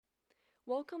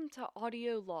Welcome to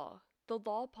Audio Law, the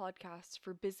law podcast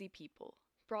for busy people,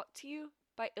 brought to you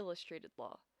by Illustrated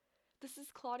Law. This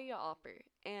is Claudia Opper,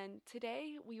 and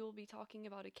today we will be talking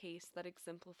about a case that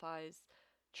exemplifies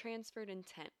transferred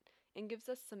intent and gives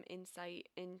us some insight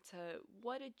into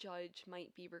what a judge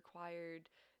might be required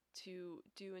to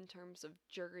do in terms of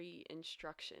jury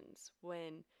instructions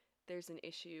when there's an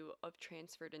issue of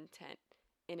transferred intent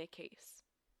in a case.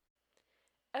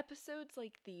 Episodes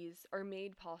like these are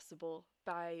made possible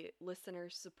by listener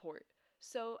support.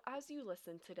 So, as you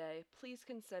listen today, please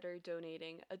consider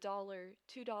donating $1,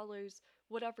 $2,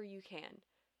 whatever you can.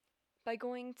 By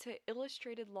going to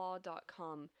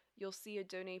illustratedlaw.com, you'll see a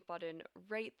donate button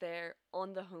right there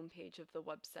on the homepage of the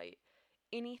website.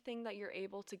 Anything that you're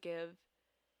able to give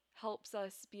helps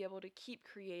us be able to keep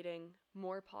creating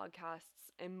more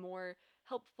podcasts and more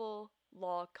helpful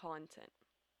law content.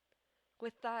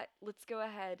 With that, let's go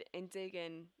ahead and dig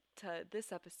in to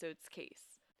this episode's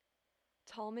case.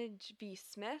 Talmadge v.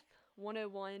 Smith,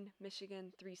 101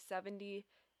 Michigan 370,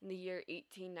 in the year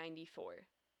 1894.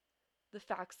 The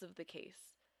facts of the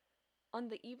case. On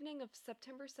the evening of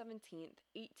September 17,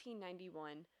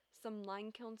 1891, some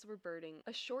line kilns were burning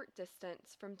a short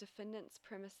distance from defendant's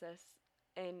premises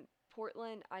in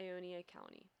Portland, Ionia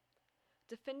County.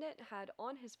 Defendant had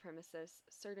on his premises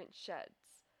certain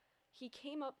sheds. He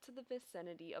came up to the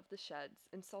vicinity of the sheds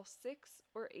and saw 6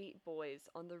 or 8 boys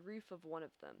on the roof of one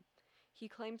of them. He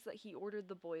claims that he ordered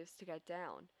the boys to get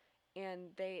down,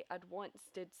 and they at once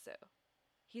did so.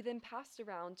 He then passed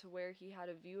around to where he had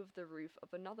a view of the roof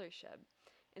of another shed,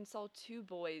 and saw 2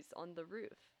 boys on the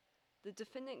roof. The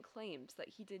defendant claims that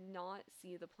he did not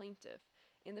see the plaintiff,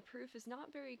 and the proof is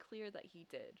not very clear that he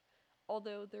did,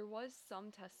 although there was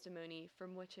some testimony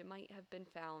from which it might have been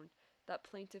found that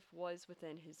plaintiff was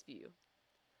within his view.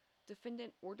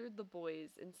 Defendant ordered the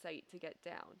boys in sight to get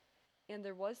down, and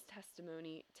there was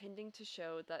testimony tending to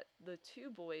show that the 2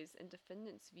 boys in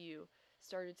defendant's view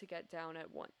started to get down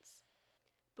at once.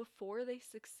 Before they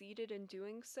succeeded in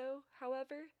doing so,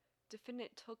 however,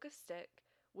 defendant took a stick,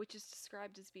 which is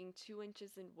described as being 2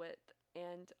 inches in width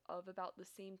and of about the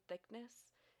same thickness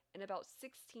and about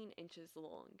 16 inches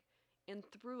long, and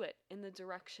threw it in the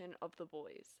direction of the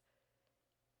boys.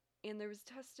 And there was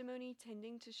testimony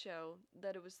tending to show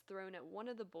that it was thrown at one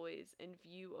of the boys in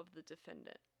view of the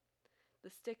defendant. The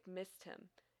stick missed him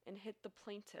and hit the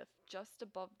plaintiff just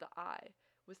above the eye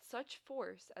with such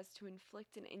force as to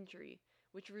inflict an injury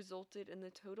which resulted in the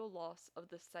total loss of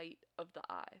the sight of the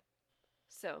eye.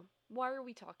 So, why are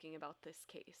we talking about this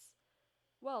case?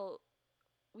 Well,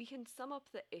 we can sum up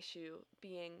the issue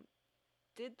being,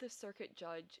 did the circuit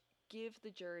judge give the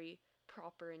jury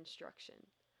proper instruction?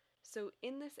 So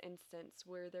in this instance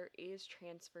where there is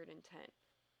transferred intent,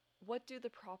 what do the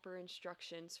proper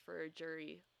instructions for a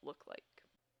jury look like?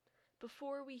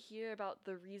 Before we hear about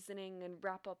the reasoning and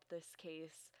wrap up this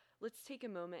case, let's take a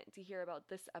moment to hear about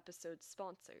this episode's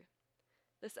sponsor.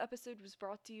 This episode was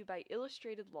brought to you by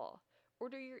Illustrated Law.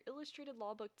 Order your Illustrated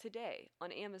Law book today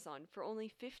on Amazon for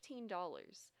only $15.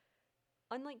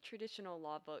 Unlike traditional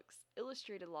law books,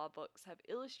 illustrated law books have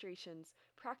illustrations,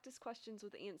 practice questions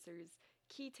with answers,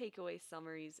 key takeaway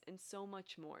summaries, and so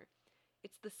much more.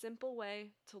 It's the simple way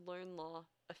to learn law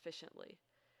efficiently.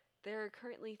 There are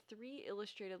currently 3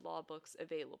 illustrated law books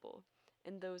available,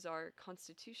 and those are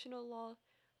Constitutional Law,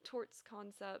 Torts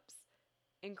Concepts,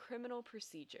 and Criminal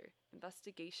Procedure,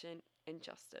 Investigation, and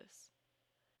Justice.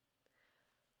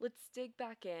 Let's dig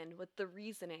back in with the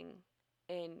reasoning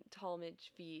in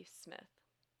Talmadge v. Smith.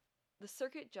 The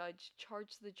circuit judge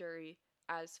charged the jury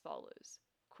as follows,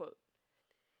 quote,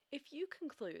 "If you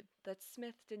conclude that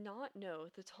Smith did not know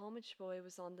the Talmadge boy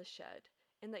was on the shed,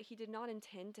 and that he did not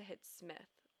intend to hit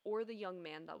Smith or the young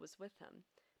man that was with him,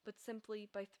 but simply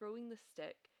by throwing the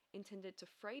stick intended to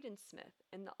frighten Smith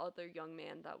and the other young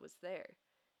man that was there,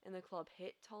 and the club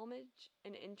hit Talmadge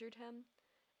and injured him,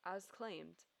 as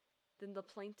claimed, then the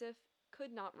plaintiff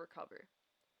could not recover.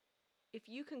 If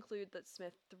you conclude that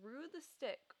Smith threw the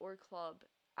stick or club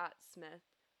at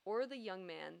Smith or the young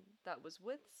man that was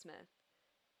with Smith,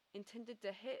 intended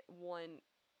to hit one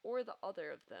or the other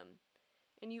of them,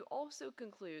 and you also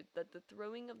conclude that the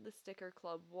throwing of the stick or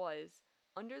club was,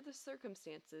 under the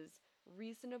circumstances,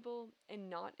 reasonable and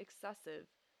not excessive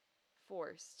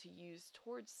force to use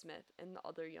towards Smith and the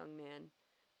other young man,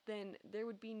 then there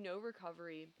would be no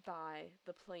recovery by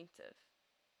the plaintiff.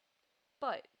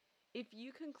 But if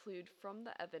you conclude from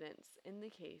the evidence in the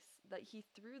case that he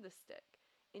threw the stick,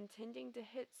 intending to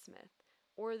hit Smith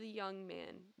or the young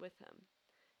man with him,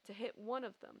 to hit one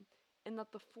of them, and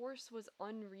that the force was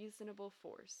unreasonable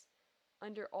force,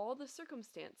 under all the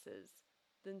circumstances,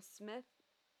 then Smith,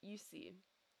 you see,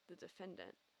 the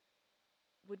defendant,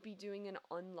 would be doing an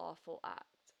unlawful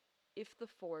act if the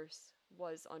force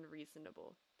was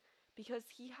unreasonable, because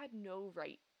he had no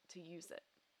right to use it.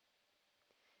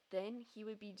 Then he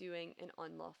would be doing an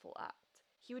unlawful act.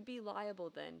 He would be liable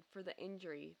then for the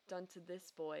injury done to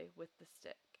this boy with the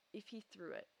stick if he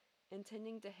threw it,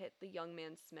 intending to hit the young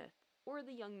man Smith or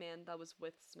the young man that was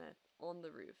with Smith on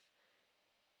the roof.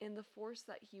 And the force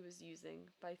that he was using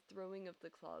by throwing of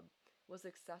the club was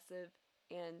excessive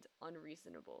and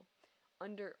unreasonable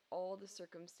under all the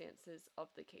circumstances of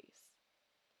the case.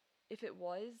 If it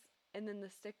was, and then the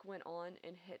stick went on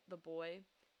and hit the boy,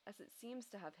 as it seems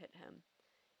to have hit him,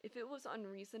 if it was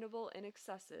unreasonable and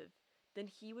excessive, then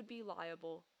he would be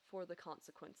liable for the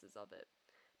consequences of it,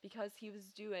 because he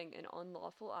was doing an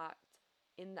unlawful act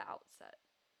in the outset.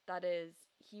 That is,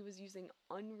 he was using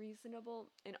unreasonable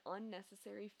and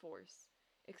unnecessary force,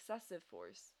 excessive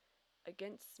force,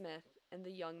 against Smith and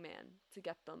the young man to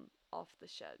get them off the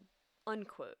shed.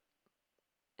 Unquote.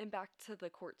 And back to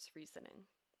the court's reasoning.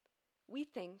 We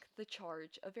think the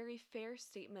charge a very fair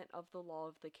statement of the law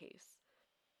of the case.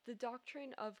 The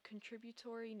doctrine of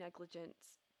contributory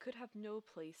negligence could have no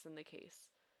place in the case.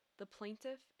 The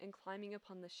plaintiff, in climbing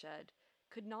upon the shed,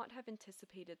 could not have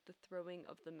anticipated the throwing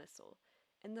of the missile,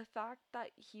 and the fact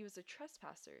that he was a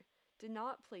trespasser did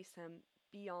not place him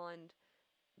beyond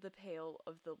the pale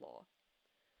of the law.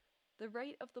 The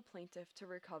right of the plaintiff to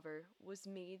recover was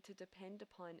made to depend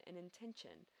upon an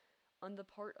intention on the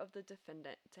part of the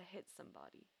defendant to hit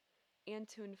somebody, and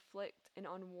to inflict an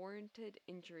unwarranted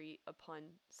injury upon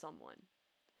someone.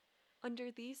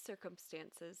 Under these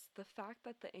circumstances, the fact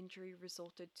that the injury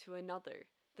resulted to another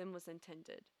than was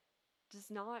intended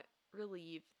does not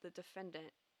relieve the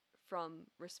defendant from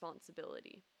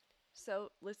responsibility. So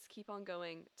let's keep on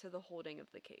going to the holding of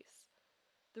the case.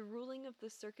 The ruling of the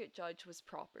circuit judge was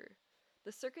proper.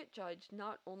 The circuit judge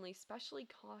not only specially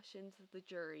cautioned the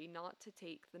jury not to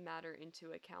take the matter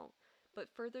into account, but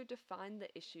further defined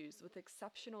the issues with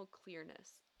exceptional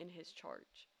clearness in his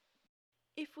charge.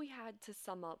 If we had to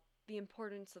sum up the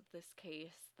importance of this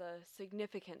case, the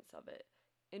significance of it,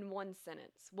 in one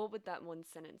sentence, what would that one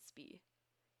sentence be?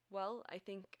 Well, I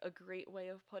think a great way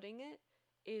of putting it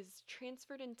is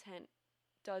transferred intent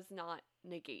does not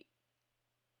negate.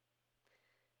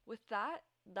 With that,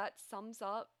 that sums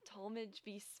up Talmadge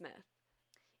v. Smith.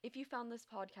 If you found this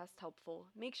podcast helpful,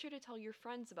 make sure to tell your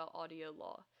friends about Audio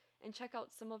Law and check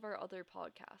out some of our other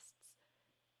podcasts.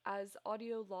 As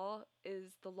Audio Law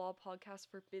is the law podcast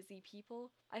for busy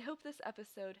people, I hope this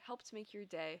episode helped make your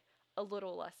day a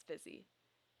little less busy.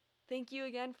 Thank you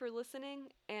again for listening,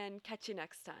 and catch you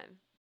next time.